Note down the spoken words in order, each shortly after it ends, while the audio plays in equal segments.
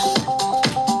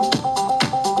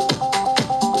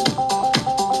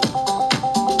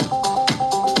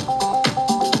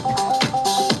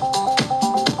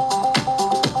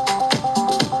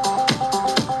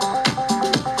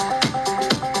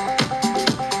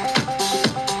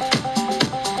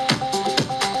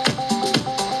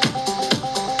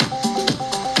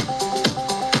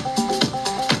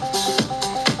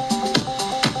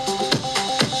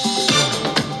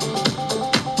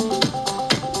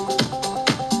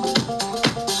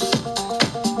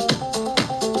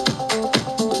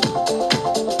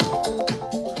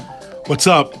What's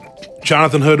up?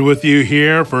 Jonathan Hood with you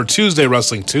here for Tuesday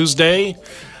Wrestling Tuesday.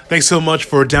 Thanks so much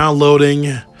for downloading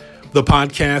the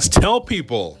podcast. Tell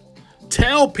people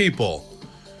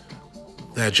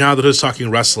that Jonathan Hood is talking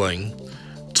wrestling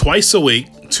twice a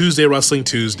week. Tuesday Wrestling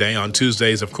Tuesday on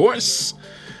Tuesdays, of course,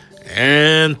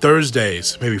 and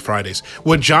Thursdays, maybe Fridays,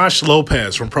 with Josh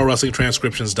Lopez from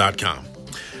ProWrestlingTranscriptions.com.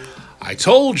 I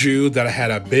told you that I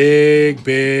had a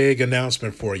big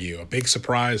announcement for you, a big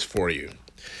surprise for you.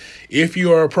 If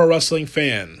you are a pro wrestling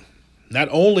fan, not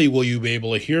only will you be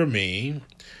able to hear me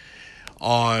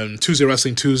on Tuesday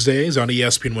Wrestling Tuesdays on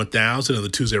ESPN 1000 and the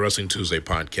Tuesday Wrestling Tuesday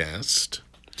podcast,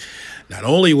 not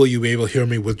only will you be able to hear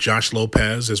me with Josh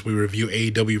Lopez as we review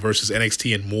AEW versus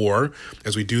NXT and more,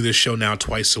 as we do this show now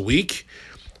twice a week,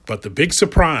 but the big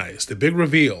surprise, the big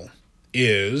reveal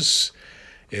is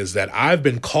that I've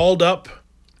been called up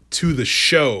to the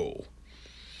show.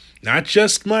 Not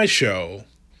just my show,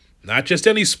 not just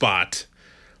any spot,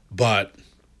 but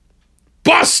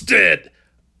Busted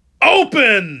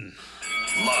Open!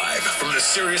 Live from the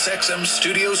SiriusXM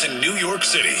studios in New York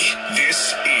City,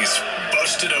 this is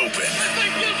Busted Open.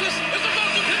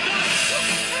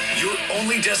 Your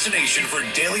only destination for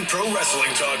daily pro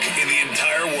wrestling talk in the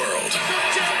entire world.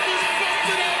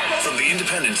 From the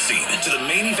independent scene to the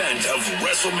main event of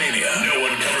WrestleMania, no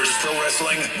one covers pro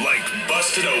wrestling like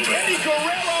Busted Open. Eddie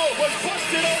Guerrero was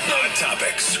busted open. Hot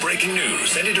topics, breaking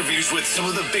news, and interviews with some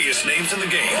of the biggest names in the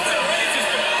game.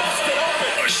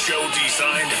 A show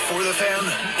designed for the fan,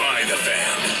 by the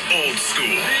fan. Old school.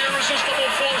 The irresistible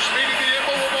force meeting the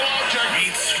immovable object.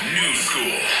 Meets new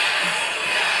school.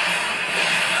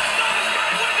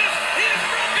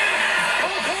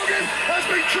 Hulk Hogan has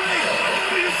been trained.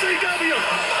 WCW.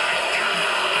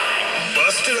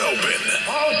 Busted Open.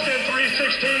 Austin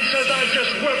 316 says I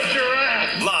just whipped your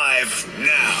ass. Live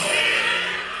now.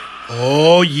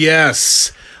 Oh,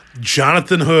 yes.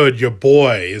 Jonathan Hood, your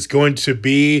boy, is going to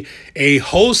be a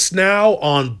host now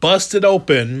on Busted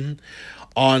Open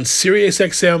on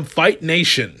SiriusXM Fight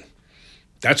Nation.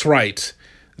 That's right.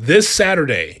 This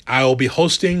Saturday, I will be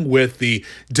hosting with the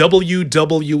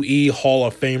WWE Hall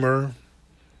of Famer,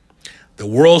 the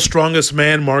world's strongest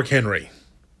man, Mark Henry.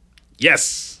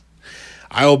 Yes,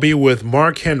 I will be with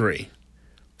Mark Henry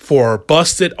for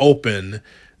Busted Open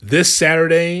this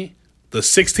Saturday, the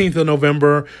 16th of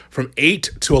November from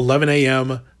 8 to 11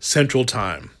 a.m. Central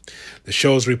Time. The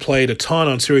show is replayed a ton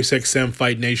on SiriusXM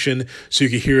Fight Nation, so you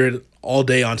can hear it all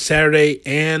day on Saturday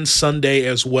and Sunday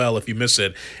as well if you miss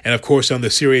it. And of course, on the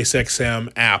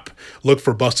SiriusXM app, look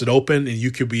for Busted Open, and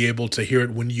you could be able to hear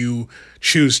it when you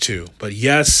choose to. But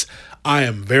yes, I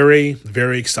am very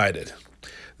excited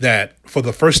that for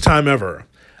the first time ever,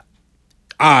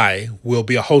 I will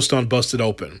be a host on Busted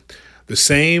Open. The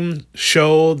same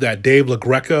show that Dave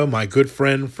LaGreca, my good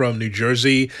friend from New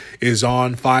Jersey, is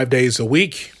on 5 days a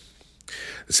week.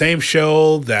 The same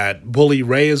show that Bully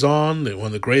Ray is on, one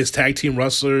of the greatest tag team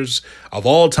wrestlers of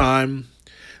all time.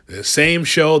 The same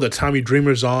show that Tommy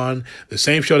Dreamer's on. The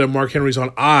same show that Mark Henry's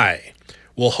on. I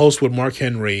will host with Mark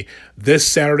Henry this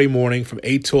Saturday morning from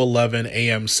 8 to 11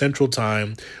 a.m. Central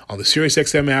Time on the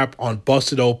SiriusXM app, on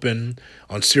Busted Open,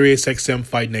 on SiriusXM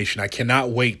Fight Nation. I cannot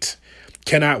wait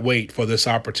for this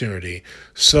opportunity.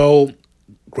 So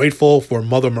grateful for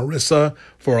Mother Marissa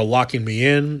for locking me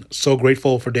in. So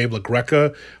grateful for Dave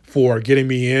LaGreca for getting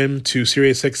me in to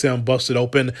SiriusXM Busted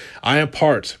Open. I am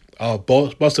part of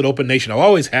Busted Open Nation. I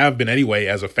always have been anyway,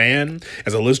 as a fan,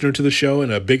 as a listener to the show,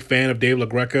 and a big fan of Dave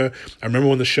LaGreca. I remember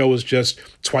when the show was just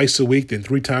twice a week, then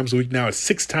 3 times a week. Now it's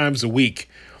 6 times a week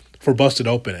for Busted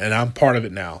Open, and I'm part of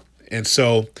it now. And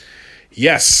so,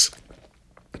 yes,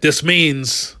 this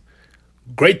means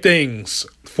great things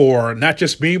for not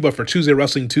just me, but for Tuesday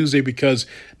Wrestling Tuesday, because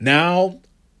now,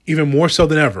 even more so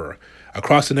than ever,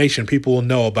 across the nation, people will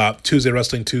know about Tuesday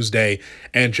Wrestling Tuesday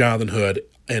and Jonathan Hood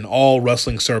in all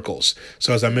wrestling circles.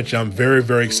 So as I mentioned, I'm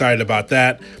very excited about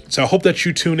that. So I hope that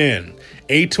you tune in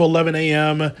 8 to 11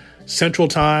 a.m. Central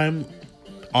Time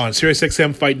on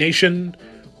SiriusXM Fight Nation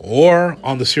or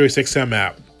on the SiriusXM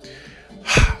app.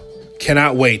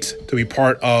 Cannot wait to be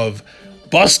part of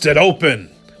Busted Open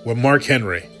with Mark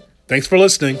Henry. Thanks for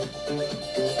listening.